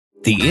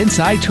The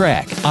Inside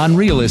Track on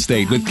Real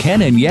Estate with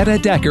Ken and Yetta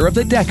Decker of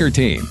the Decker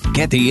Team.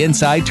 Get the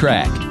Inside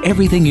Track.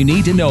 Everything you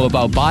need to know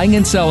about buying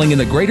and selling in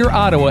the greater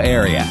Ottawa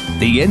area.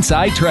 The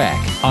Inside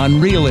Track on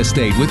Real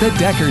Estate with the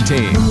Decker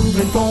Team.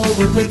 Moving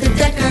forward with the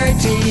Decker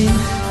Team.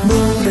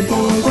 Moving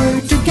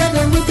forward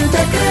together with the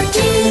Decker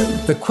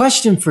Team. The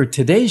question for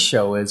today's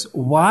show is,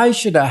 why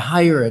should I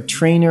hire a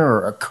trainer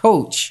or a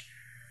coach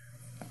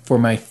for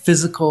my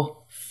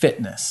physical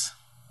fitness?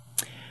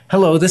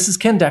 Hello, this is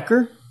Ken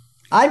Decker.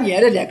 I'm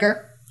Yetta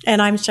Decker.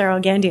 And I'm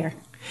Cheryl Gandier.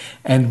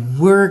 And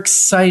we're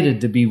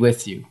excited to be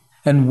with you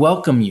and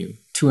welcome you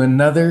to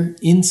another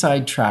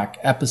Inside Track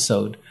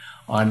episode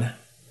on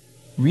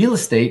real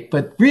estate.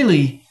 But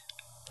really,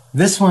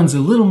 this one's a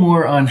little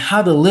more on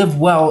how to live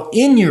well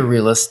in your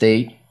real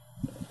estate,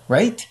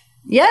 right?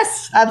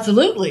 Yes,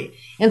 absolutely.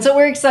 And so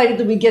we're excited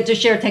that we get to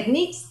share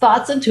techniques,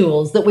 thoughts, and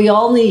tools that we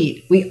all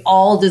need. We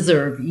all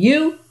deserve.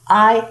 You,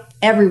 I,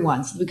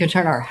 everyone, so we can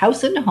turn our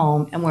house into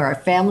home and where our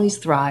families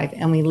thrive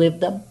and we live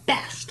the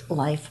best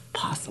life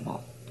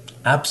possible.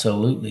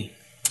 Absolutely.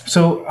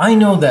 So I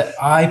know that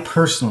I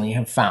personally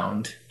have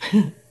found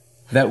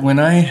that when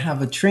I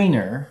have a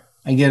trainer,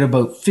 I get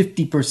about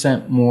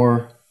 50%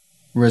 more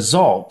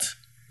result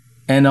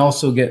and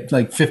also get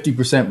like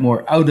 50%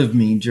 more out of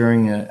me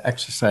during an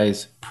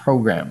exercise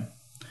program.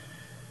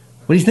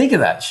 What do you think of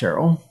that,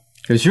 Cheryl?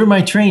 Because you're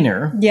my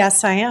trainer.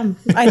 Yes, I am.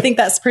 I think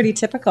that's pretty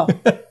typical.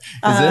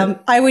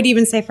 I would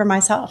even say for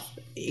myself,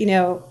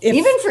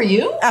 Even for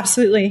you?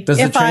 Absolutely. Does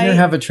the trainer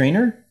have a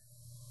trainer?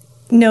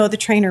 No, the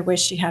trainer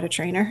wished she had a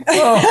trainer.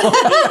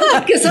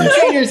 Because some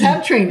trainers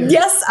have trainers.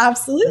 Yes,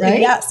 absolutely.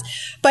 Right? Yes.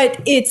 But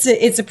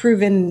it's a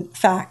proven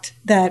fact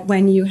that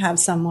when you have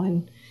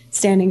someone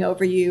standing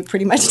over you,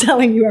 pretty much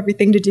telling you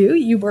everything to do,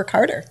 you work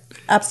harder.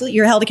 Absolutely.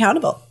 You're held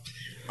accountable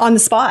on the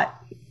spot.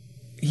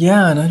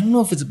 Yeah, and I don't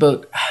know if it's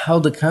about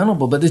held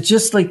accountable, but it's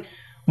just like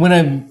when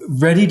I'm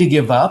ready to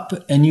give up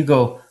and you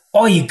go,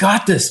 oh, you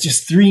got this,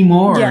 just 3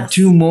 more, Yes.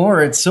 2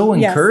 more. It's so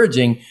Yes.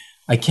 encouraging.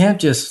 I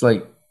can't just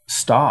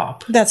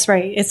stop. That's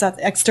right. It's that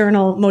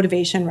external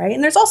motivation, right?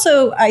 And there's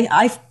also,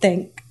 I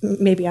think,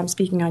 maybe I'm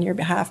speaking on your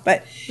behalf,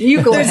 but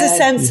You go there's ahead. a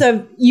sense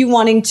of you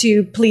wanting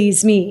to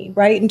please me,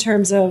 right? In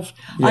terms of,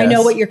 I know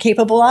Yes. what you're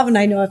capable of, and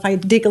I know if I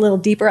dig a little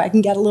deeper, I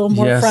can get a little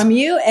more Yes. from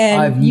you,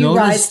 and I've you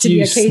rise noticed to the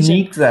you occasion.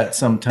 sneak that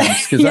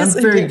sometimes because Yes, I'm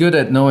I very do. good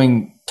at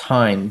knowing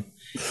time.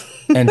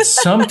 And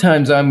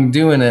sometimes I'm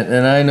doing it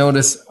and I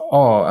notice,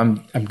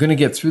 I'm going to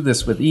get through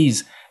this with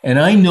ease. And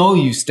I know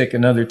you stick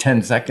another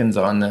 10 seconds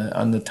on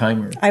the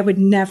timer. I would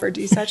never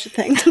do such a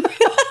thing.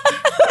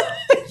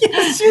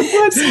 Yes, you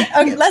would.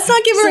 Okay, let's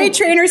not give away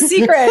trainer's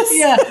secrets.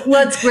 Yeah.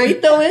 What's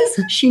great, though,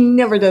 is she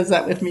never does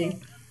that with me.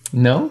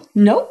 No?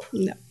 Nope.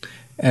 No.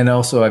 And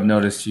also I've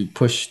noticed you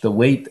push the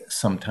weight.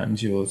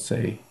 Sometimes you'll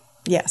say,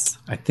 Yes,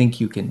 I think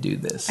you can do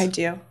this. I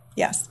do.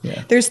 Yes.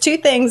 Yeah. There's 2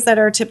 things that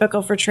are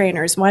typical for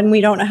trainers. One, we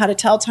don't know how to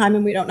tell time,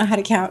 and we don't know how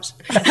to count.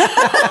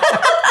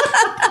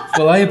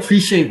 Well, I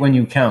appreciate when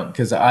you count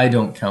because I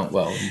don't count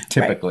well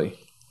typically. Right.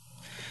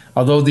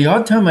 Although the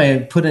odd time I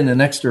put in an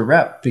extra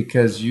rep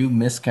because you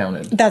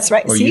miscounted. That's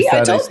right. Or See, you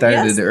thought I started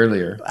yes.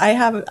 earlier. I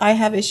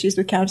have issues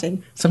with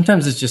counting.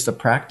 Sometimes it's just a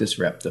practice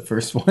rep, the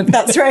first one.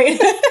 That's right.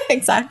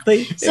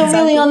 Exactly. So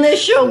really on this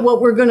show,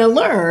 what we're going to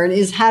learn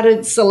is how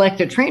to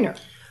select a trainer.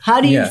 How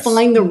do you Yes.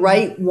 find the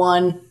right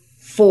one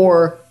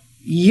for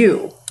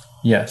you?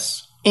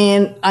 Yes.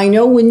 And I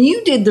know when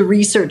you did the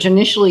research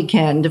initially,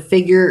 Ken, to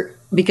figure,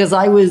 because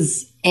I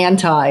was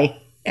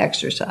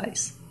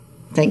anti-exercise.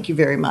 Thank you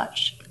very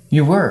much.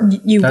 You were.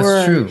 You That's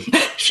were. true.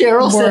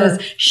 Cheryl says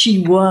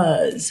she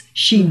was.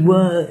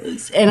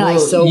 And I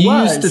You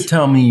was. used to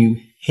tell me you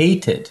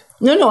hated.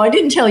 No, I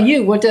didn't tell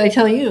you. What did I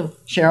tell you,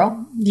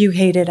 Cheryl? You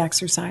hated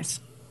exercise.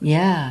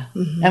 Yeah.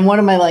 And what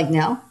am I like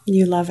now?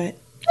 You love it.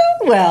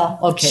 Well,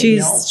 okay.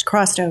 She's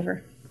crossed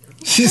over.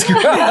 She's She's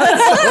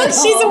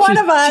one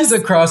of us. She's a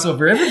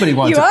crossover. Everybody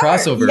wants You a are.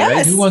 crossover, right?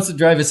 Yes. Who wants to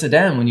drive a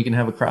sedan when you can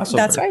have a crossover?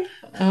 That's right.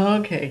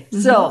 Okay.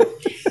 So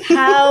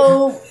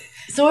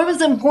so it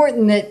was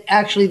important that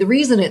actually the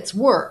reason it's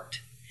worked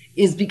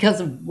is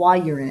because of why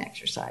you're in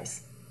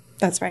exercise,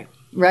 That's right.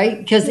 right?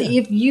 Because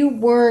if you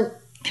weren't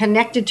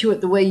connected to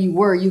it the way you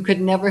were, you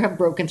could never have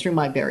broken through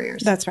my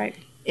barriers. That's right.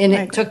 And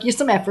I it took you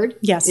some effort.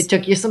 Yes. It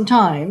took you some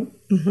time.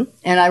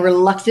 And I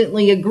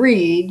reluctantly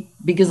agreed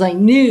because I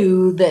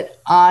knew that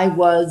I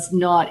was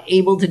not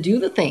able to do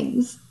the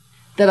things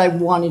that I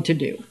wanted to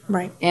do.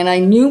 Right. And I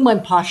knew my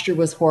posture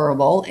was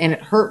horrible and it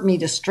hurt me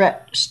to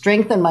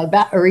strengthen my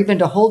back or even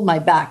to hold my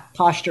back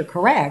posture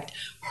correct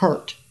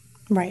hurt.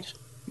 Right.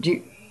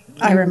 Do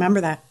I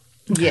remember that.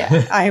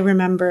 yeah. I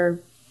remember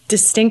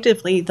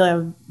distinctively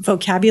the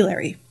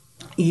vocabulary.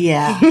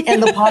 Yeah.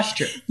 And the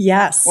posture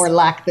Yes. or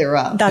lack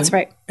thereof. That's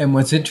right. And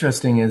what's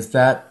interesting is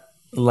that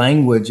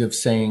language of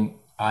saying,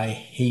 I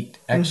hate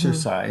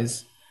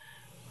exercise,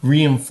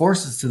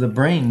 reinforces to the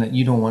brain that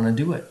you don't want to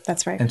do it.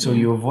 That's right. And so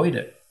you avoid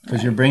it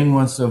because your brain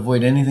wants to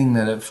avoid anything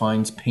that it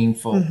finds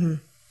painful,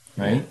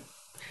 right?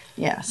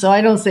 Yeah. So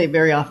I don't say it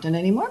very often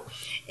anymore.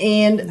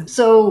 And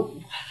so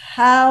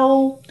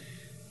how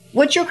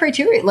what's your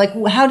criteria? Like,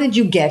 how did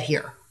you get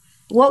here?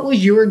 What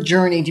was your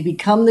journey to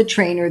become the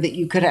trainer that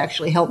you could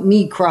actually help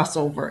me cross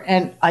over?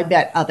 And I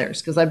bet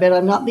others, because I bet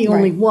I'm not the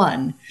only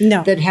one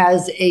that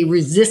has a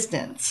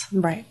resistance.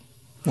 Right.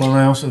 Well,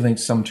 I also think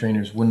some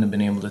trainers wouldn't have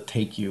been able to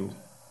take you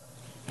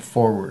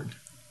forward.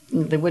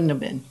 They wouldn't have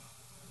been.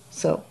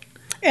 So,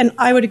 and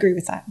I would agree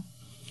with that,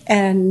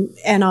 and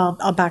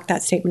I'll back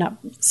that statement up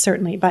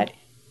certainly. But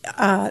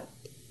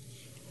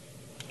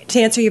to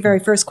answer your very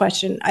first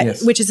question,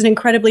 Yes. which is an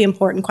incredibly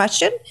important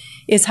question,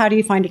 is how do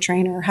you find a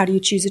trainer? How do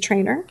you choose a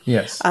trainer?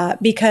 Yes.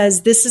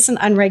 Because this is an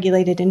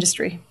unregulated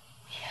industry.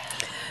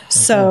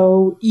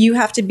 So you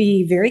have to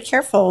be very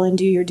careful and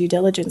do your due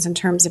diligence in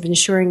terms of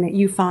ensuring that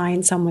you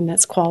find someone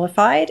that's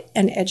qualified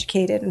and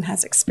educated and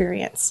has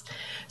experience.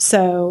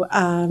 So,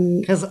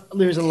 because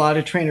there's a lot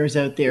of trainers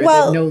out there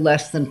Well- that know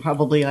less than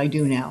probably I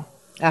do now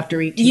after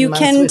 18 you months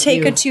can with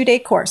take you. a 2-day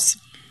course.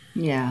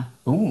 Yeah.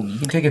 Ooh, you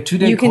can take a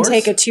 2-day You can course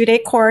take a 2-day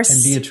course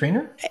and be a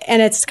trainer?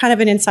 and it's kind of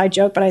an inside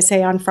joke, but I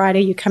say on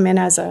Friday you come in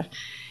as a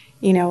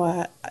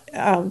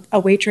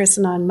waitress,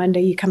 and on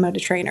Monday you come out a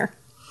trainer.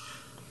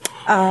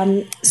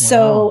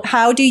 So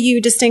how do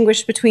you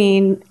distinguish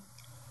between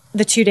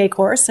the 2-day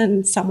course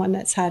and someone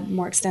that's had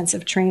more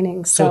extensive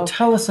training? So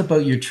tell us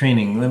about your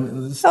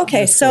training.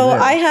 Okay, so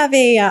I have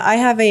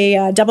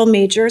a double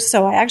major.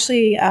 So I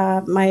actually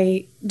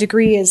my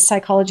degree is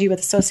psychology with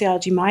a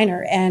sociology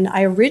minor, and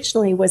I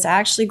originally was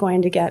actually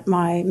going to get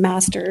my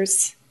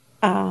master's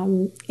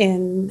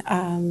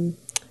in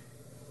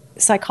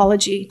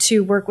psychology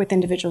to work with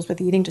individuals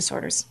with eating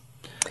disorders.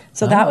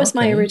 So that was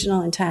my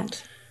original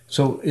intent.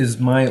 So is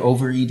my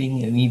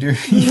overeating an eating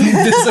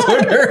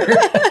disorder?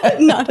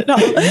 Not at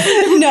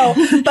all. No,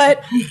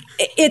 but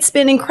it's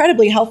been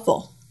incredibly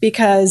helpful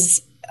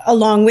because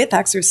along with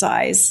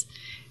exercise,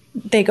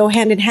 they go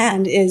hand in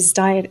hand is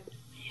diet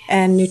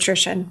and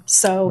nutrition.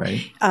 So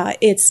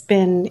it's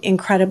been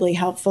incredibly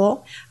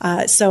helpful.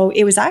 So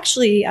it was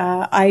actually,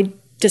 I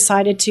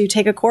decided to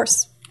take a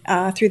course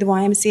through the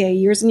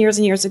YMCA years and years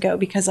and years ago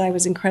because I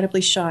was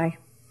incredibly shy.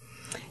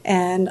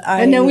 And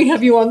now we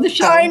have you on the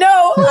show. I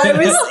know. I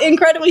was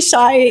incredibly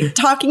shy.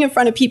 Talking in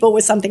front of people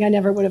was something I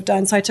never would have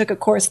done. So I took a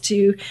course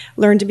to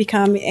learn to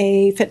become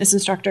a fitness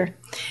instructor.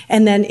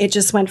 And then it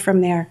just went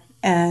from there.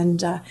 And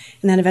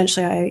then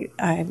eventually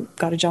I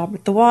got a job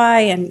with the Y.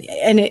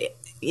 And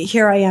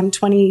here I am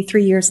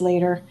 23 years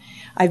later.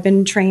 I've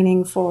been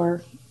training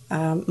for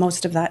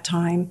most of that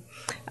time.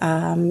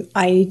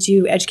 I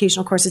do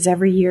educational courses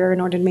every year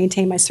in order to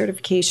maintain my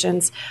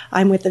certifications.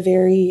 I'm with a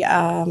very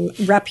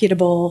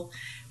reputable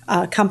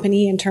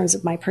company in terms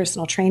of my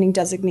personal training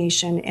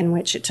designation, in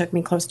which it took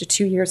me close to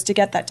 2 years to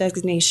get that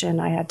designation.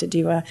 I had to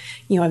do a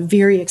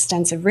very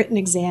extensive written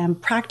exam,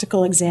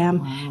 practical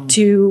exam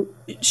to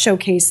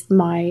showcase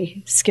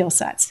my skill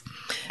sets.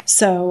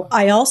 So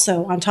I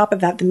also, on top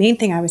of that, the main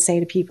thing I would say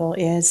to people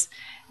is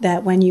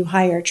that when you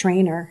hire a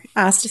trainer,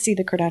 ask to see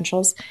the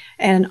credentials.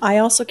 And I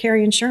also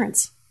carry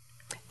insurance.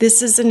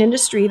 This is an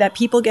industry that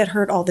people get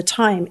hurt all the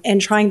time,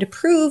 and trying to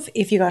prove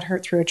if you got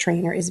hurt through a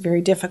trainer is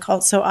very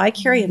difficult. So I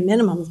carry a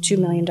minimum of $2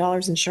 million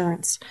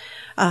insurance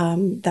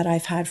that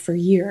I've had for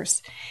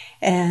years.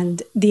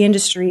 And the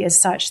industry is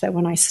such that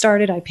when I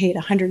started, I paid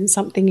 $100 and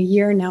something a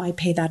year. Now I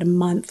pay that a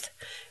month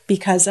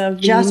because of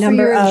the Just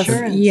number for your of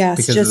insurance. yes,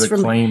 Because just of the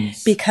from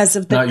claims. because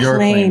of the Not your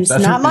claims. claims,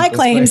 Other not my people's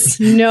claims.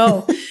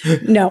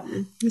 claims.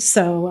 No.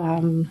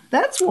 So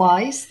That's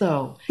wise,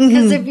 though,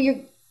 because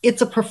it's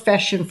a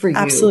profession for you.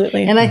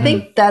 Absolutely. And I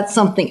think that's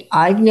something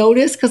I've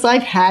noticed because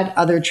I've had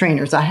other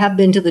trainers. I have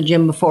been to the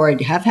gym before.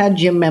 I have had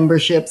gym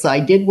memberships. I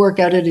did work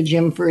out at a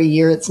gym for a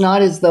year. It's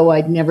not as though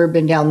I'd never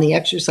been down the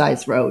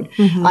exercise road.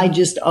 I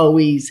just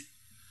always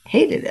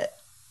hated it.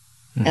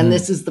 And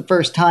this is the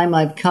first time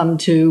I've come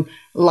to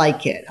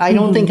like it. I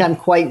don't think I'm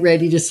quite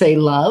ready to say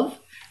love.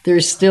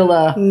 There's still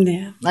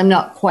I'm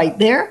not quite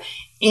there.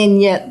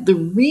 And yet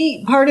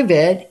the part of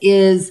it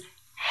is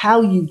how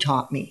you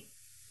taught me.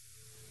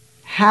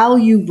 How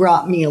you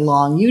brought me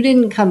along. You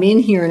didn't come in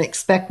here and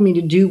expect me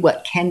to do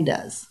what Ken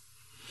does.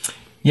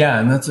 Yeah,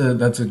 and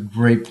that's a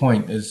great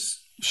point.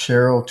 Is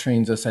Cheryl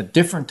trains us at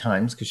different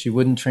times because she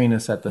wouldn't train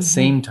us at the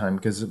same time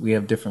because we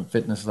have different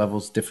fitness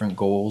levels, different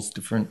goals,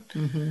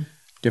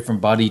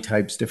 different body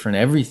types, different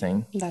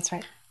everything. that's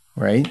right.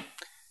 Right?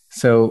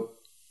 So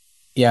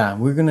yeah,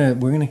 we're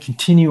gonna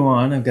continue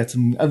on. I've got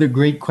some other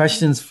great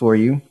questions for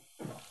you.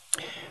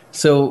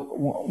 So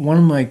one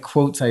of my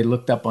quotes I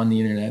looked up on the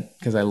internet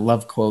because I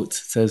love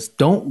quotes says,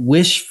 "Don't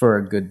wish for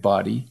a good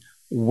body,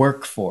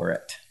 work for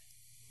it."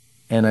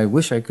 And I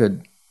wish I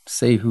could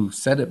say who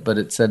said it, but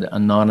it said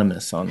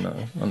anonymous on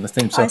the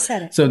thing. So, I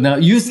said it. So now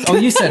you said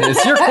it.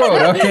 It's your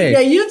quote. Okay. Yeah,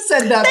 you've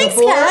said that Thanks,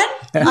 before.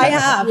 Kat. I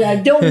have. Yeah,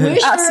 don't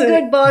wish for a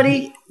Absolutely. good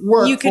body,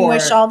 work You can for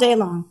wish it. all day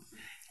long.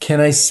 Can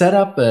I set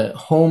up a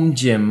home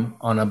gym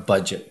on a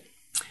budget?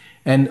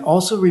 And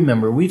also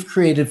remember, we've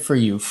created for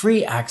you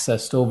free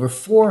access to over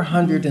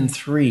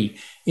 403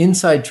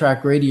 Inside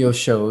Track radio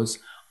shows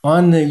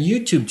on the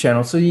YouTube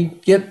channel. So you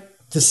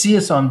get to see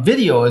us on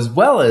video as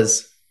well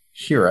as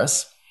hear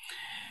us.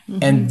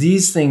 And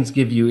these things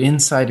give you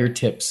insider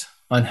tips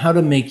on how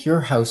to make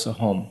your house a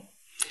home.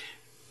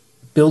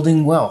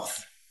 Building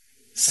wealth,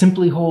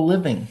 simply whole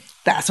living.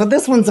 That's what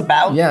this one's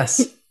about.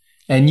 Yes.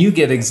 And you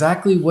get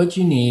exactly what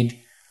you need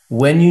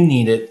when you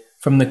need it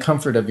from the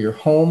comfort of your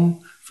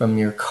home, from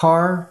your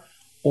car,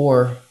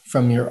 or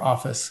from your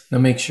office. Now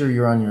make sure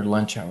you're on your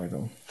lunch hour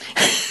though.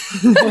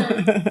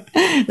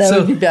 That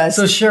would be best.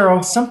 So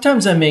Cheryl,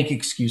 sometimes I make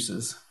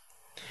excuses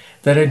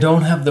that I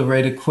don't have the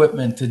right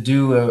equipment to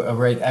do a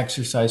right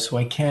exercise, so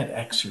I can't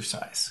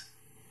exercise.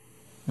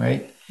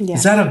 Right? Yes.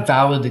 Is that a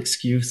valid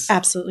excuse?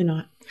 Absolutely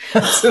not.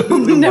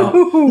 Absolutely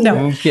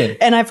No. Okay.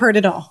 And I've heard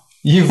it all.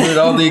 You've heard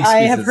all the excuses.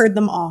 I have heard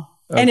them all.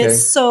 And Okay.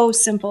 it's so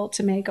simple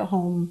to make a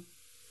home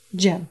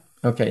gym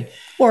Okay.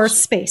 or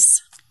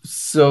space.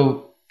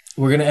 So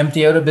we're going to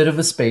empty out a bit of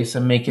a space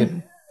and make it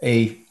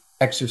a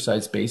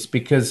exercise space,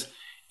 because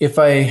if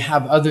I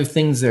have other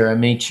things there, I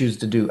may choose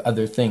to do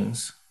other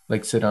things,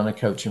 like sit on a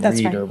couch and That's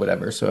read right. or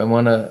whatever. So I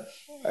want to,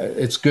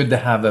 it's good to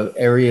have an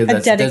area A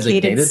that's dedicated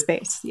designated.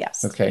 space.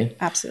 Yes. Okay.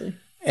 Absolutely.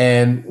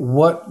 And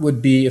what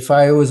would be, if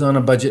I was on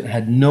a budget and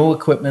had no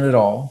equipment at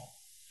all,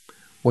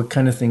 what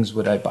kind of things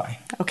would I buy?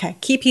 Okay.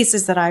 Key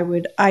pieces that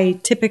I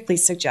typically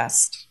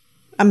suggest: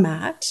 a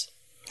mat.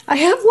 I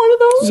have one of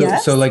those. So,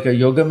 Yes. so like a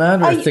yoga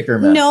mat or a thicker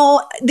mat?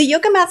 No, the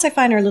yoga mats I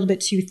find are a little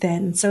bit too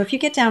thin. So if you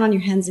get down on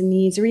your hands and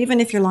knees, or even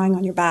if you're lying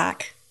on your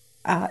back,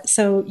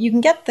 so you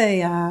can get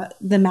the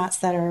mats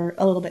that are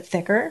a little bit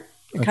thicker,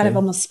 kind of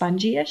almost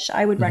spongy-ish.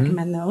 I would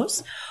recommend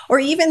those, or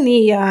even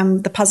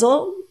the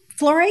puzzle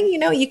flooring.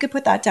 You could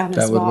put that down as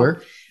That would well.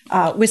 work.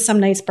 With some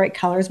nice bright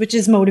colors, which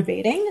is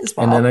motivating as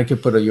well. And then I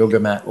could put a yoga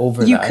mat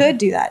over you that. could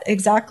do that,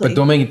 exactly. But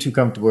don't make it too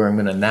comfortable or I'm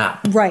going to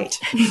nap. Right.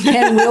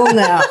 Ken will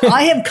now.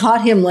 I have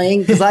caught him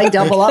laying, because I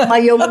double up my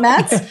yoga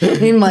mats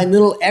in my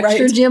little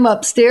extra Right. gym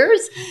upstairs,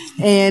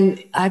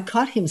 and I've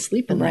caught him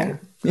sleeping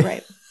there.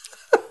 Right.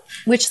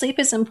 Which sleep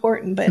is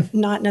important, but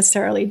not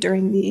necessarily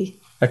during the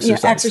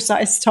Exercise.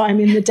 exercise time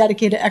in the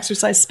dedicated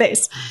exercise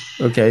space.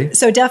 Okay.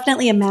 So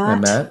definitely a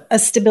mat, a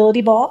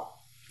stability ball,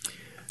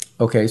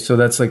 Okay, so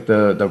that's like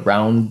the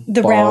round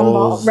the balls round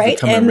ball, that right?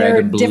 come in And red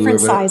they're blue different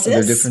or whatever. sizes,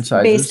 They're different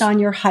sizes based on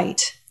your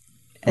height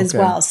as Okay.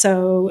 well.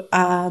 So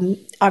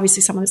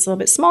obviously someone that's a little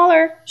bit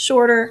smaller,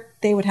 shorter,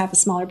 they would have a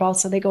smaller ball.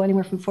 So they go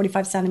anywhere from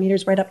 45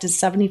 centimeters right up to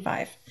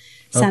 75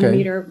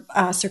 centimeter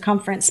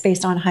circumference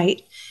based on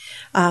height.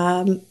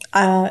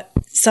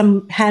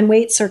 Some hand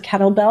weights or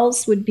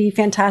kettlebells would be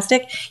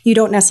fantastic. You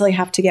don't necessarily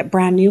have to get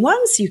brand new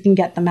ones. You can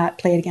get them at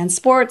Play It Again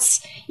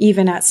Sports,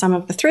 even at some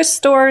of the thrift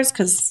stores,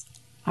 because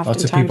Lots of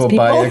oftentimes people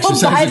buy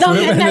exercise buy them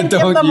equipment and then and give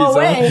don't them use them.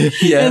 away.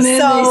 Yes. And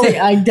then So- they say,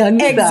 I'm done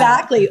with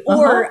Exactly. that.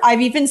 Or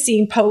I've even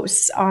seen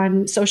posts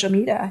on social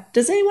media.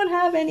 Does anyone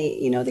have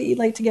any, that you'd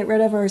like to get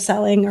rid of or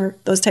selling or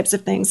those types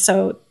of things?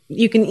 So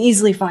you can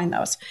easily find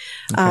those.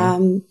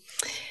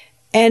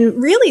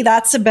 And really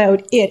that's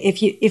about it.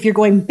 If you're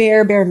going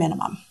bare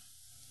minimum,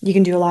 you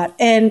can do a lot.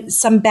 And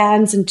some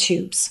bands and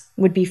tubes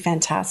would be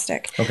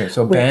fantastic. Okay,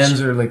 so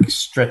bands are like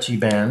stretchy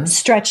bands,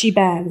 Stretchy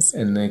bands,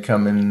 and they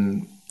come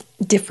in,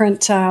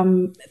 different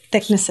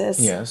thicknesses.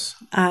 yes.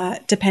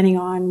 Depending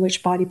on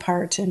which body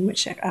part and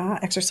which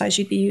exercise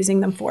you'd be using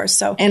them for.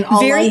 So, And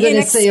all very I'm going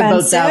to say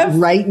about that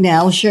inexpensive. right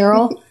now,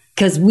 Cheryl,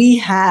 because we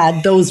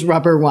had those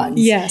rubber ones.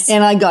 Yes.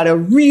 And I got a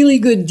really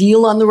good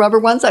deal on the rubber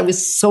ones. I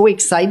was so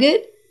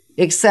excited,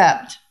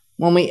 except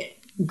when we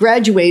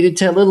graduated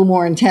to a little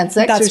more intense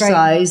right.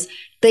 exercise,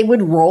 they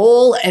would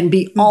roll and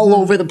be all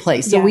over the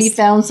place. So we Yes.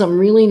 found some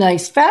really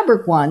nice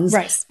fabric ones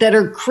Right. that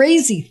are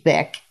crazy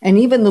thick. And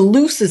even the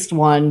loosest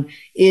one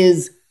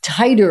is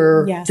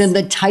tighter Yes. than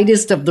the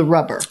tightest of the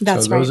rubber.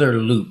 That's So right. those are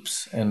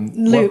loops. And what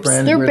Loops.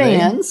 brand They're were they?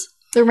 bands.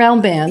 They're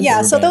round bands.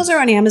 Yeah, so bands. those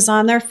are on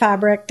Amazon. They're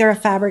fabric. They're a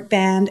fabric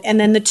band. And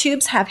then the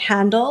tubes have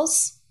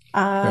handles.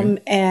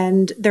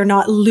 And they're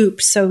not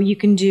looped, so you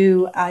can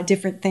do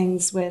different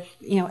things with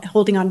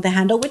holding on to the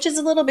handle, which is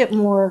a little bit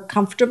more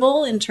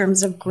comfortable in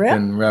terms of grip.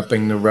 And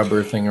wrapping the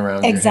rubber thing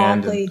around your hand.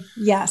 Exactly.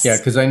 Yes. Yeah,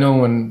 because I know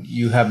when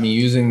you have me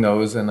using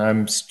those and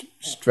I'm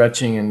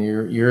stretching and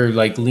you're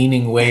like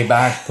leaning way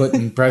back,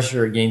 putting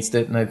pressure against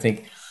it, and I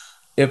think,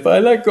 if I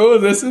let go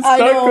of this, it's I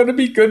not know. going to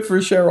be good for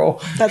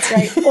Cheryl. That's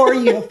right. Or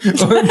you.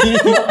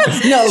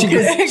 No,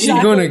 She's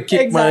going to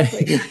kick my.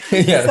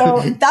 Yeah.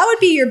 So that would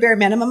be your bare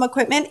minimum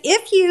equipment.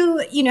 If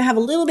you have a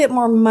little bit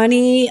more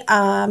money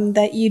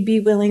that you'd be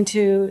willing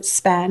to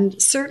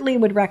spend, certainly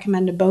would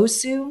recommend a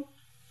BOSU,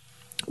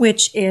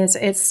 which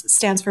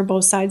stands for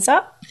both sides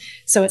up.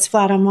 So it's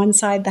flat on one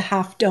side, the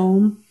half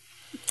dome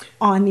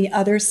on the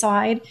other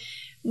side.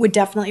 Would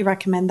definitely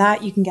recommend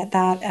that. You can get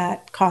that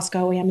at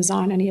Costco,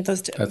 Amazon, any of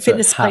those That's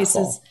fitness a half places.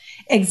 ball.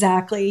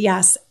 Exactly.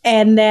 Yes.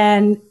 And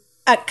then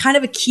kind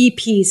of a key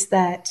piece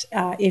that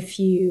if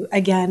you,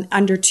 again,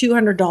 under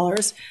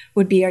 $200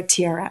 would be our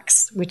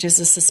TRX, which is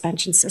a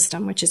suspension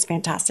system, which is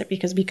fantastic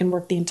because we can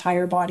work the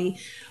entire body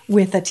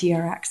with a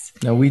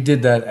TRX. Now we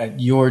did that at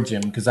your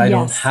gym because I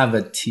don't Yes. have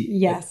a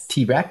Yes.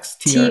 T-Rex.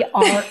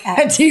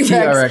 TRX.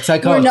 T-Rex. I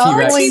call We're it not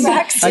T-Rex. going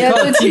back I to call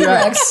it the T-Rex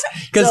T-Rex.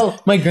 because So-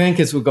 my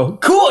grandkids will go,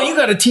 "Cool, you got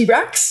got a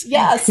T-Rex.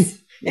 Yes,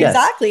 Yes.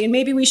 exactly. And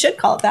maybe we should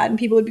call it that, and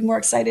people would be more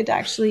excited to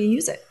actually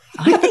use it.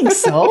 I think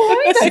so.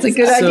 That's a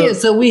good So- idea.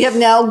 So we have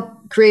now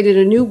created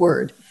a new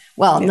word.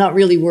 Well, not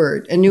really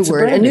word, a new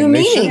word, a new Branding.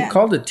 They should meaning. have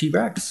called it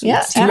T-Rex. Yeah,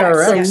 It's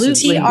TRX. absolutely.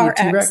 It's Lady TRX.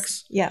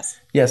 T-Rex. Yes.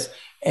 Yes.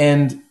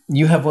 And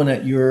you have one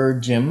at your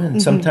gym, Mm-hmm.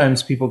 and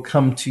sometimes people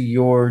come to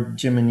your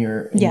gym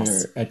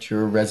Yes. at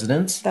your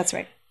residence, That's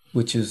right.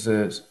 which is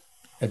a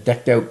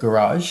decked out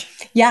garage.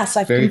 Yes,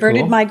 I've Very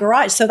converted cool. my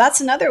garage. So that's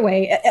another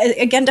way.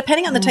 Again,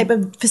 depending on the type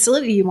of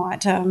facility you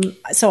want.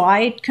 So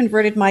I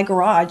converted my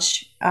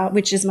garage,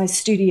 which is my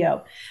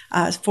studio,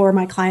 for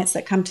my clients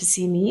that come to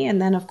see me.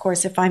 And then, of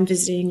course, if I'm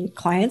visiting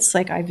clients,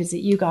 like I visit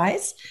you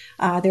guys,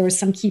 there were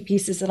some key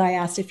pieces that I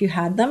asked if you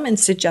had them and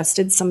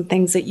suggested some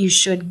things that you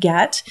should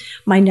get.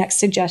 My next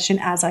suggestion,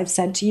 as I've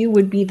said to you,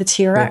 would be the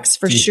TRX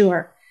for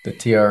sure. The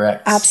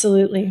TRX.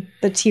 Absolutely.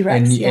 The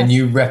T-Rex. And, yes. and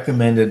you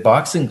recommended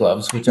boxing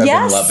gloves, which I've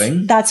been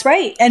loving. That's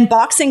right. And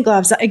boxing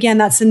gloves, again,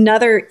 that's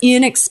another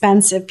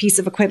inexpensive piece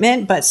of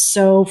equipment, but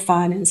so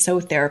fun and so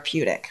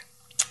therapeutic.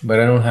 But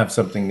I don't have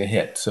something to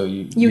hit, so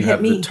you hit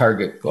have me. the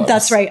Target gloves.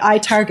 That's right. I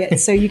target,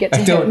 so you get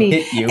to I don't hit me.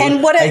 hit you.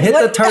 And I hit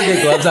the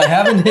Target gloves. I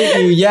haven't hit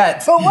you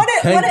yet. But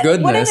Thank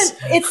goodness.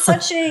 it's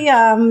such a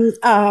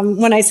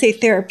when I say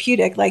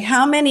therapeutic, like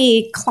how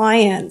many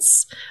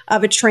clients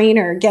of a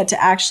trainer get to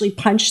actually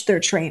punch their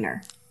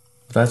trainer?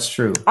 That's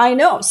true. I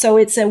know. So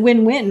it's a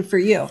win-win for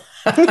you.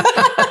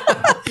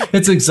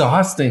 It's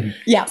exhausting.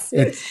 Yes.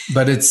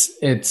 But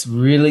it's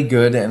really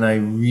good, and I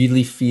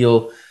really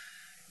feel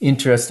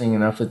interesting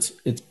enough. It's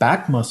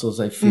back muscles.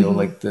 I feel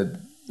like the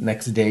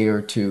next day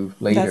or two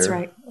later, Mm-hmm. That's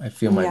right. I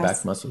feel my Yes.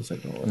 back muscles,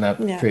 and that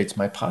Yeah. creates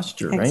my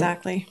posture, right?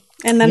 Exactly.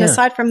 And then Yeah.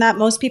 aside from that,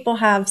 most people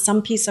have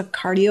some piece of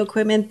cardio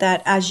equipment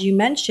that, as you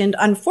mentioned,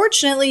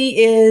 unfortunately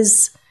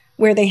is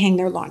where they hang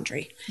their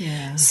laundry.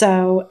 Yeah.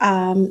 So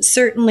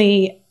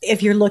certainly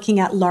if you're looking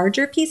at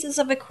larger pieces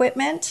of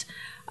equipment,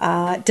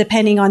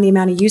 depending on the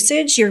amount of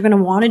usage, you're going to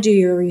want to do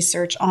your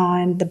research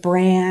on the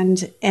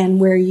brand and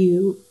where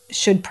you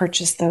should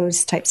purchase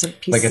those types of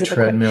pieces Like a of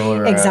equipment. treadmill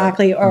or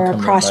exactly, or a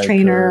incumbent cross bike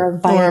trainer or- or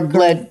bike. Or a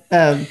bled,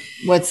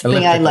 what's the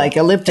thing I Elliptical. like?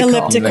 Elliptical.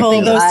 Elliptical, The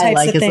thing those I types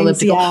like of is things,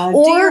 elliptical. yeah. Do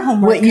Or your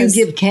homework, what you 'cause-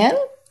 give Ken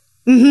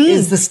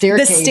is the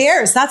staircase. The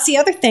stairs. That's the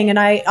other thing. And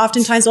I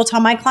oftentimes will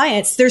tell my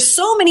clients, there's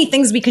so many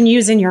things we can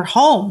use in your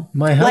home.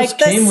 My house Like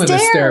the came with a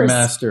stairs.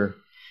 Stairmaster.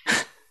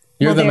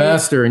 You're Well, the there you-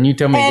 master, and you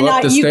tell me And go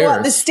up the you stairs. go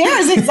up the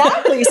stairs,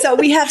 exactly. So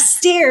we have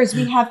stairs,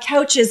 we have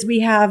couches,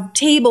 we have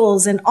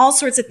tables, and all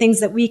sorts of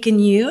things that we can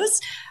use.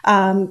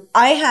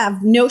 I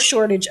have no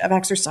shortage of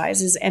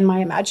exercises and my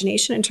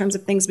imagination in terms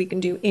of things we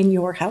can do in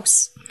your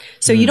house.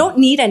 So you don't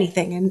need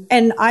anything.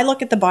 And I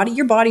look at the body,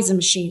 your body's a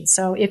machine.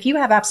 So if you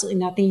have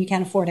absolutely nothing, you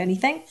can't afford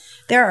anything,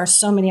 there are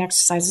so many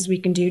exercises we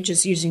can do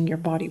just using your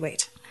body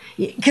weight.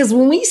 Because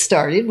when we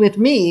started with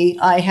me,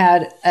 I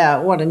had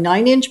a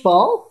 9-inch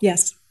ball.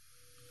 Yes.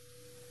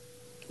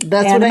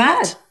 That's And what a I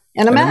mat. had.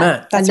 And a mat.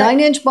 mat. That's a right.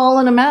 9-inch ball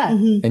and a mat.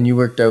 And you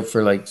worked out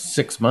for like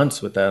 6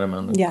 months with that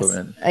amount of Yes.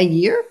 equipment. A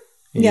year?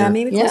 Yeah,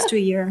 maybe close Yeah. to a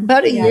year.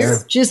 About a Yes. year.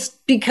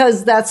 Just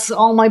because that's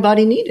all my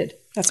body needed.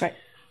 That's right.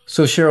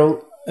 So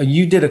Cheryl,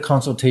 you did a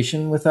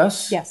consultation with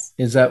us? Yes.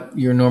 Is that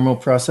your normal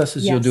process?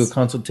 Is you'll do a Yes.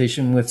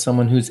 consultation with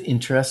someone who's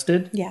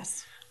interested?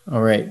 Yes.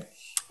 All right.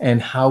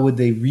 And how would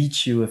they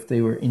reach you if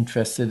they were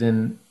interested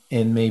in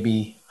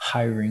maybe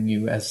hiring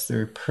you as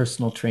their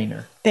personal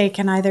trainer? They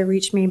can either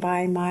reach me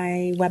by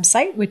my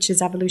website, which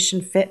is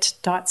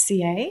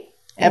evolutionfit.ca.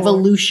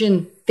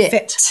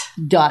 Evolutionfit.ca.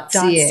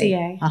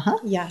 .ca. Uh-huh.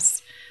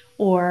 Yes.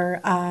 Or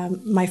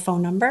my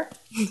phone number,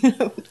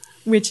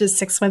 which is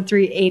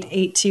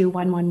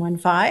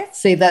 613-882-1115.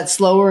 Say that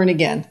slower and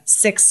again.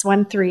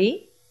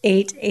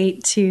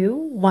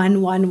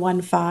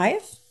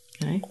 613-882-1115.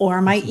 Okay.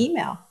 Or my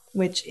email,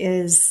 which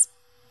is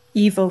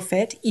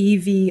evofit,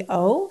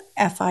 EVOFITCL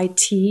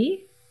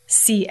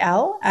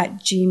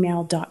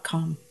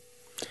 @gmail.com.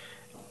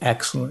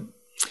 Excellent.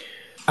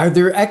 Are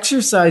there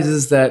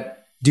exercises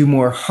that do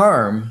more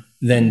harm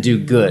than do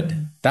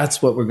good?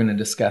 That's what we're going to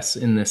discuss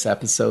in this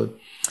episode.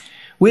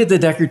 We at the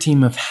Decker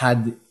team have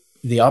had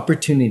the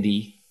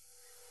opportunity,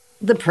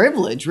 The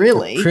privilege,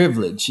 really,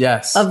 privilege,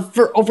 yes.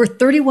 for over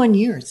 31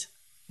 years.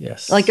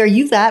 Yes. Like, are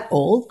you that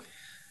old?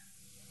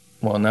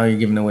 Well, now you're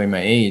giving away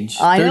my age.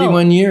 I know.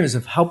 31 years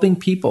of helping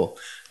people,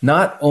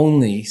 not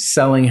only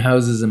selling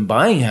houses and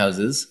buying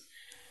houses,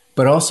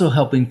 but also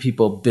helping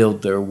people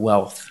build their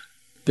wealth,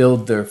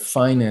 build their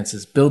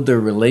finances, build their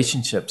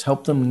relationships,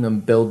 help them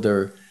build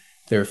their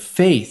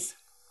faith,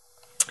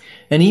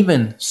 and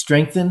even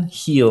strengthen,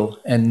 heal,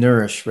 and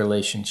nourish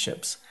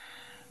relationships.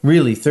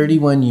 Really,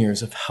 31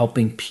 years of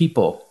helping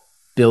people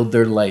build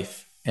their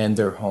life and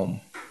their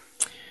home.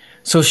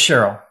 So,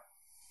 Cheryl,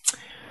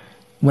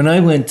 when I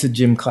went to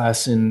gym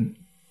class in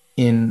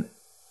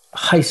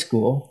high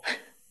school,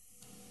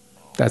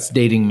 that's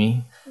dating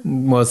me.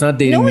 Well, it's not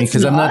dating No, me it's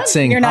because I'm not. not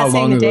saying You're not how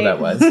saying long a ago date. that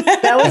was.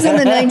 That was in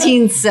the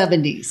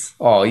 1970s.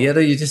 Oh, yeah,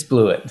 you just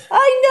blew it.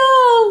 I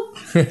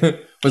know.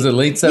 Was it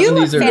late You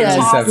look 70s or early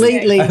fantastic.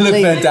 70s? Late, I look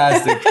late.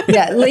 fantastic.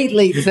 Yeah,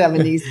 late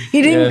 70s.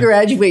 He didn't Yeah.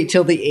 graduate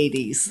till the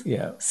 80s.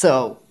 Yeah.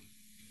 So,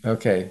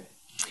 Okay.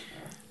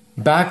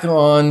 Back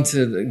on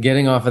to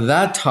getting off of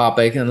that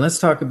topic, and let's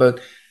talk about,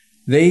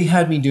 they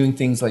had me doing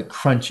things like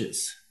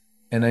crunches.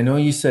 And I know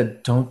you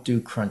said don't do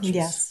crunches.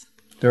 Yes.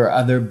 There are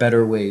other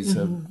better ways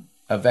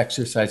of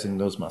exercising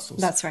those muscles.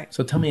 That's right.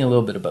 So tell me a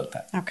little bit about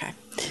that. Okay.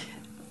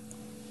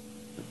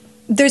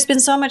 There's been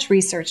so much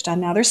research done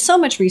now. There's so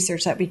much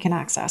research that we can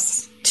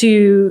access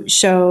to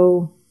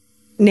show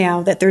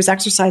now that there's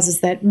exercises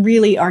that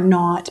really are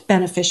not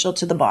beneficial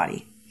to the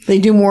body. they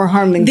do more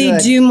harm than They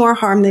good. do more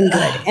harm than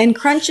good. And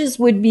crunches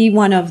would be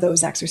one of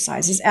those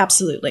exercises.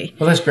 Absolutely.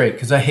 Well, that's great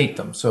because I hate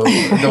them. So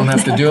I don't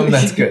have to do them.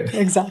 That's good.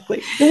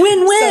 Exactly.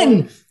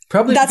 Win-win.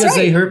 Probably That's because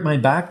they right. hurt my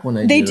back when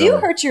I They do do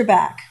them. hurt your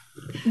back.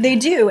 They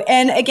do.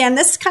 And again,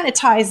 this kind of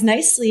ties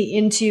nicely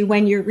into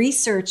when you're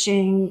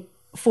researching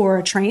for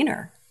a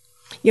trainer.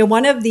 You know,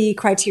 one of the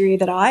criteria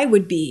that I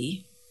would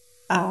be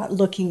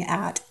looking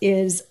at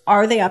is,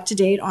 are they up to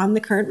date on the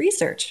current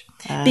research?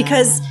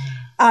 Because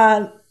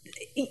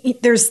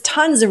there's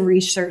tons of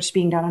research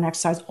being done on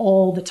exercise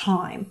all the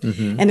time.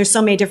 And there's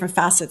so many different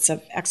facets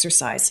of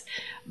exercise.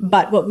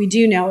 But what we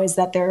do know is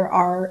that there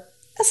are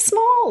a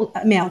small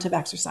amount of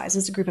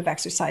exercises, a group of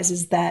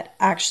exercises that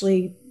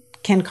actually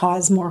can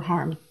cause more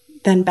harm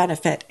than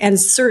benefit. And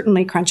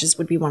certainly crunches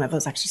would be one of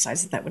those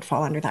exercises that would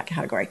fall under that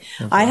category.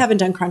 I haven't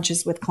done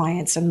crunches with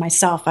clients, and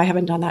myself, I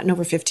haven't done that in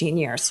over 15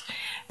 years.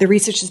 The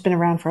research has been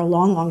around for a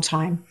long, long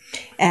time.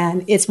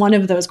 And it's one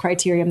of those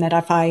criterion that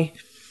if I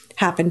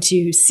happen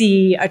to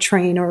see a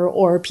trainer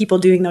or people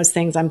doing those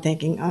things, I'm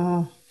thinking,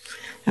 oh,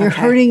 You're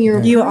okay. hurting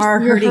your You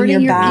are you're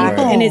hurting your back.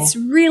 people. And it's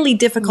really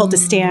difficult to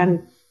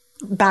stand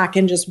back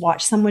and just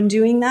watch someone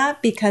doing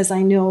that, because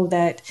I know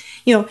that,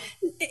 you know,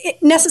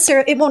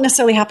 it won't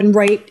necessarily happen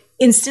right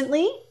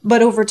instantly,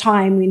 but over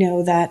time we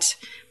know that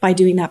by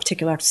doing that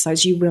particular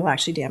exercise, you will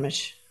actually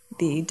damage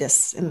the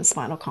discs in the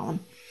spinal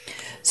column.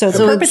 So the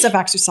purpose of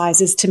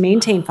exercise is to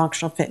maintain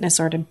functional fitness,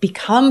 or to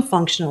become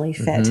functionally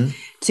fit,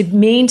 to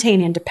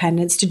maintain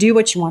independence, to do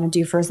what you want to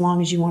do for as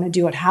long as you want to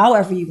do it,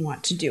 however you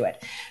want to do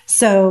it.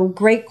 So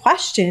great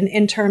question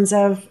in terms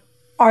of,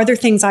 are there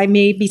things I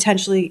may be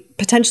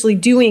potentially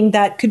doing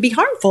that could be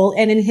harmful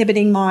and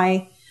inhibiting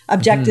my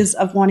objectives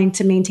of wanting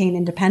to maintain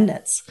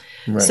independence?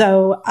 Right.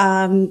 So,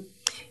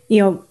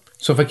 you know,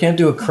 So if I can't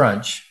do a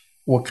crunch,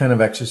 what kind of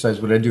exercise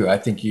would I do? I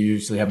think you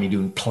usually have me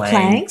doing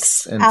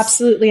planks and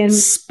absolutely, and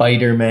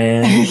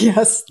Spider-Man.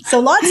 yes. So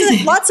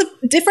lots of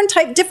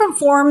different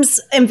forms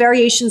and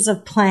variations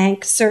of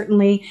plank.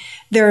 Certainly,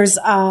 there's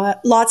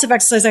lots of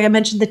exercise. Like I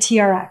mentioned, the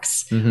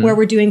TRX, where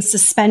we're doing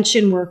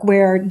suspension work,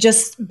 where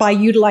just by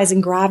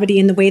utilizing gravity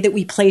and the way that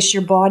we place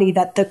your body,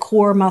 that the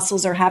core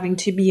muscles are having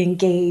to be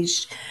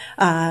engaged.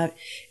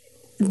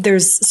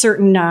 There's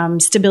certain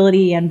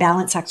stability and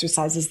balance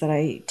exercises that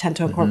I tend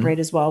to incorporate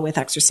as well with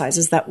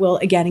exercises that will,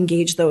 again,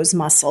 engage those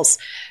muscles.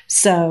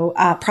 So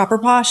proper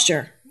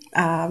posture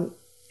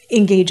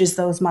engages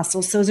those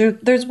muscles. So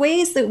there's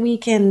ways that we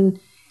can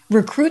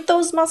recruit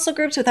those muscle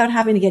groups without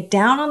having to get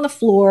down on the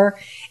floor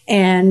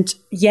and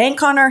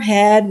yank on our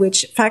head,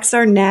 which affects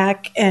our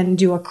neck, and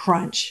do a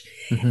crunch.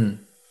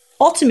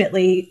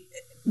 Ultimately,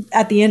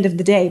 at the end of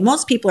the day,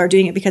 most people are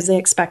doing it because they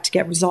expect to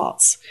get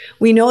results.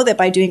 We know that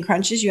by doing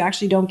crunches, you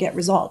actually don't get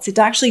results. It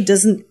actually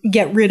doesn't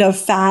get rid of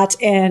fat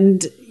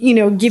and, you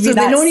know, give you So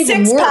they that don't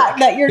even six-pack work.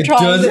 that you're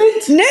trying to.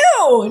 doesn't?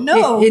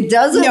 No. It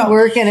doesn't No.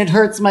 work, and it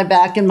hurts my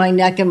back and my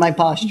neck and my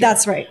posture.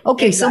 That's right.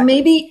 Okay, so Exactly.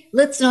 maybe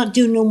let's not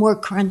do no more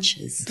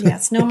crunches.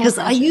 Yes, no more Because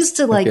I crunches. used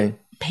to Okay.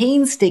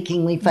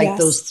 painstakingly fight Yes.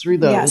 those through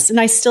those. Yes, and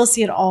I still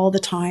see it all the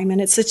time, and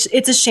it's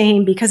a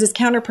shame because it's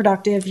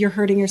counterproductive. You're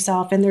hurting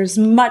yourself, and there's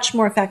much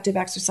more effective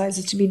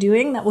exercises to be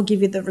doing that will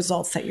give you the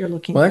results that you're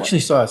looking Well, I for. actually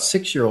saw a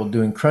 6-year-old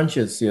doing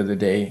crunches the other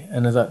day,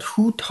 and I thought,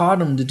 who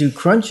taught him to do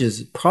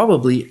crunches?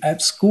 Probably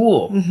at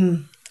school.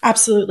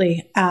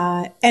 Absolutely.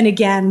 And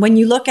again, when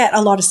you look at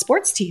a lot of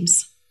sports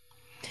teams,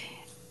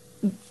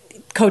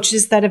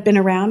 coaches that have been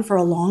around for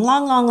a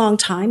long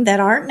time that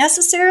aren't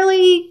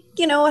necessarily,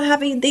 you know,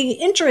 having the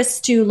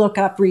interest to look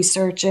up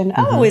research and,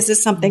 oh, is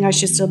this something I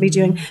should still be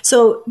doing?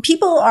 So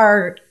people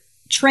are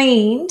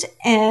trained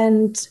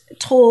and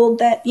told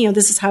that, you know,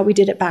 this is how we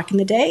did it back in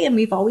the day, and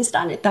we've always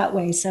done it that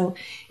way. So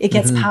it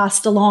gets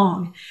passed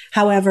along.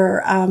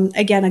 However,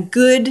 again, a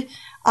good,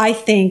 I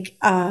think,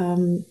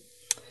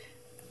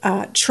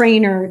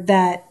 trainer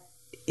that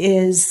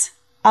is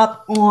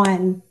up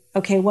on,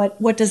 okay,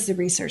 what does the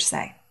research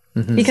say?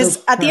 Because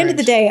So at the end of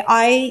the day,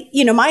 I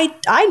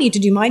need to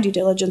do my due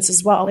diligence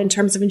as well in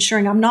terms of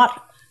ensuring I'm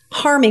not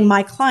harming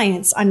my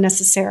clients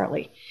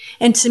unnecessarily.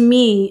 And to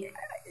me,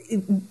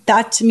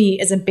 that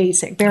is a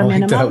basic bare I like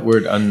minimum. that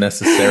word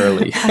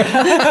unnecessarily.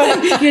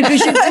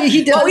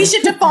 He does. But we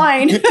should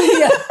define.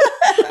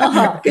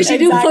 Because you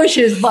do push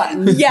his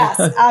button. Yes,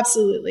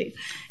 absolutely.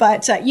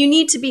 But you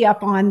need to be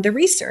up on the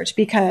research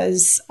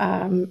because,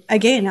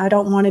 again, I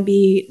don't want to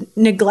be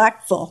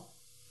neglectful.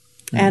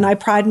 And I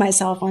pride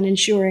myself on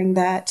ensuring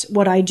that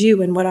what I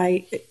do and what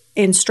I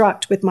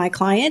instruct with my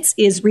clients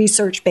is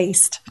research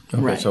based.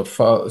 Okay, Right.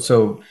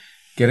 so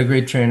get a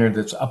great trainer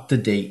that's up to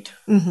date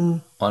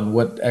on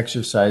what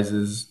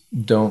exercises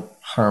don't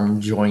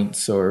harm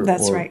joints or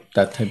That's or right.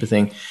 that type of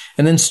thing.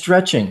 And then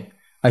stretching.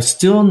 I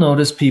still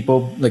notice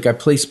people, like I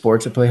play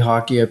sports, I play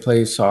hockey, I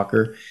play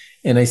soccer,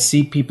 and I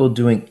see people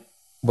doing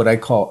what I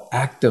call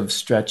active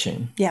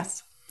stretching.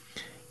 Yes.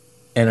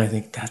 And I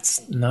think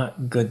that's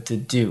not good to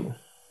do.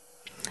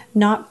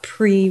 Not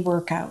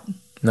pre-workout.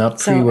 Not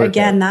So pre-workout.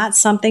 again, that's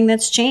something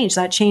that's changed.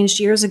 That changed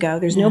years ago.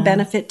 There's no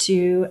benefit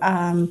to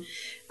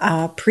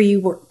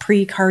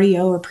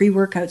pre-cardio or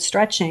pre-workout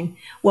stretching.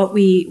 What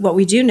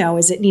we do know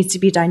is it needs to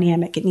be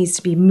dynamic. It needs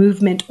to be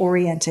movement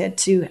oriented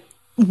to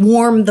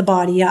warm the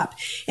body up.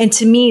 And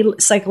to me,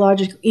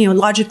 psychologically,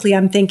 logically,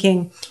 I'm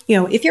thinking,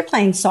 if you're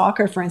playing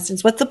soccer, for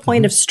instance, what's the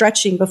point of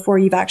stretching before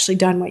you've actually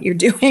done what you're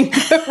doing,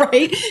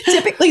 right?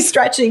 Typically,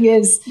 stretching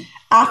is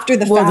after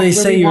the well, fact. they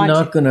where say we you're want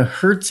not going to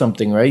hurt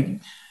something, right?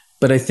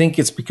 But I think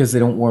it's because they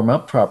don't warm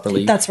up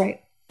properly. That's right.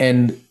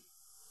 And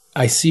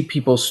I see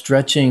people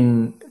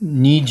stretching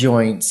knee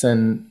joints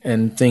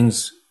and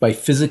things by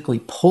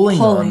physically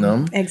pulling on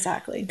them.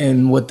 Exactly.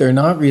 And what they're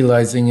not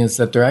realizing is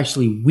that they're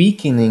actually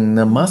weakening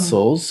the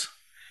muscles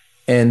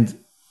and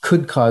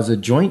could cause a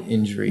joint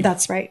injury.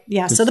 That's right.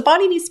 Yeah. So the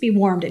body needs to be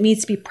warmed. It needs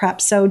to be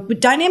prepped. So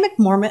dynamic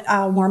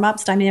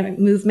warm-ups, dynamic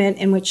movement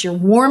in which you're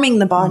warming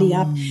the body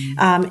up.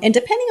 And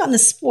depending on the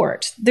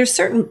sport, there's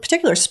certain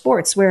particular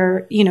sports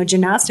where,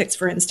 gymnastics,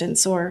 for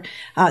instance, or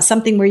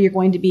something where you're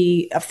going to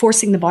be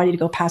forcing the body to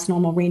go past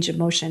normal range of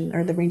motion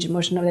or the range of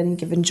motion of any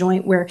given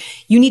joint, where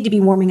you need to be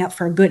warming up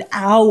for a good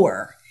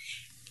hour.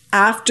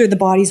 After the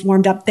body's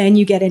warmed up, then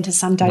you get into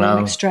some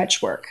dynamic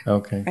stretch work.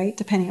 Okay. Right?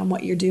 Depending on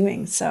what you're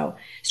doing. So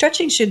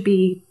stretching should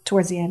be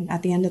towards the end,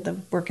 at the end of the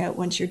workout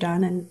once you're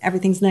done and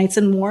everything's nice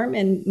and warm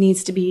and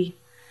needs to be.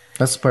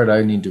 That's the part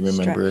I need to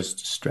remember is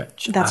to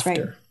stretch That's after.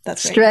 right.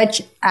 That's right.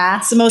 Stretch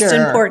after. It's the most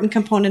important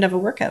component of a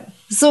workout.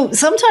 So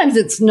sometimes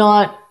it's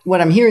not what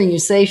I'm hearing you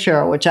say,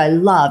 Cheryl, which I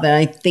love, and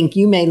I think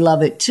you may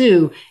love it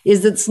too,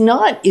 is it's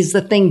not, is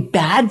the thing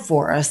bad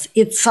for us?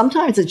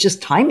 Sometimes it's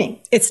just timing.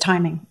 It's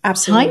timing.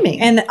 Absolutely.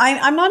 Timing. And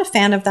I'm not a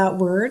fan of that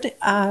word.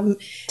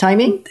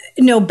 Timing?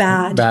 No,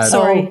 bad. Bad.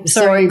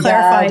 Sorry,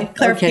 bad.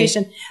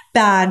 Clarification.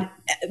 Bad.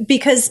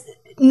 Because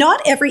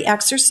not every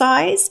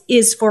exercise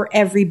is for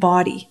every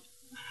body.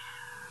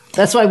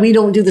 That's why we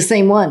don't do the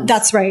same one.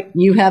 That's right.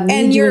 You have me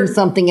And doing you're-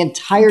 something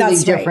entirely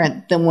That's right.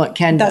 different than what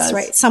Ken does. That's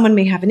right. Someone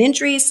may have an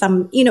injury.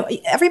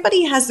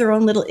 Everybody has their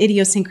own little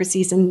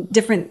idiosyncrasies and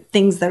different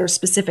things that are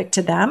specific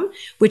to them,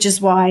 which is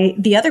why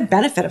the other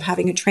benefit of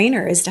having a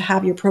trainer is to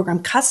have your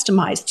program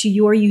customized to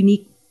your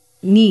unique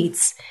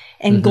needs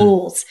and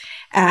goals.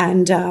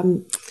 And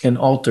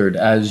altered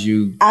as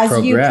you you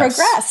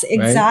progress. right?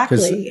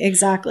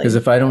 Exactly. Because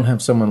if I don't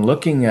have someone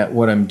looking at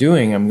what I'm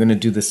doing, I'm going to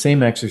do the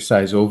same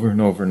exercise over and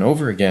over and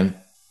over again.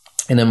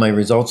 And then my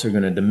results are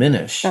going to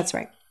diminish. That's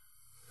right.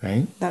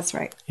 Right? That's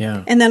right.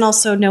 Yeah. And then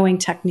also knowing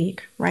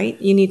technique,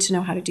 right? You need to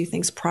know how to do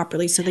things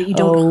properly so that you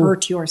don't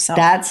hurt yourself.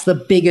 That's the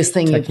biggest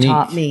thing Technique. you've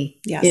taught me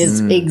Yes.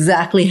 is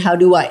exactly how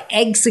do I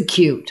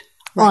execute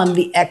on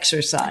the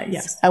exercise.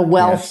 Yes. A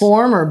well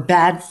form or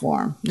bad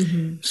form.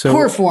 So,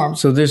 Poor form.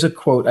 So there's a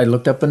quote. I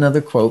looked up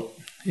another quote.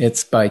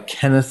 It's by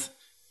Kenneth.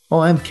 Oh,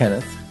 I'm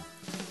Kenneth.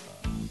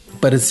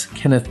 But it's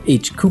Kenneth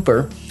H.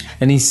 Cooper.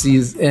 And he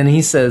says,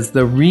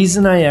 the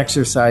reason I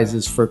exercise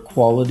is for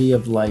quality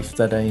of life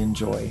that I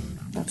enjoy.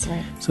 That's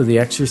right. So the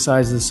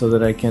exercise is so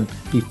that I can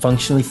be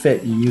functionally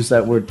fit. You use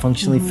that word,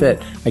 functionally fit.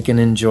 I can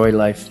enjoy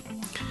life.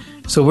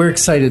 So we're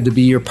excited to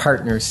be your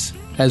partners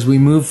as we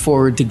move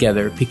forward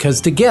together, because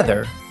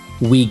together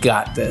we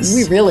got this.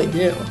 We really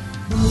do.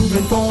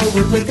 Moving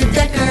forward with the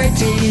Decker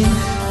team.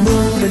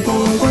 Moving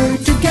forward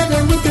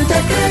together with the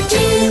Decker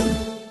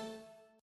team.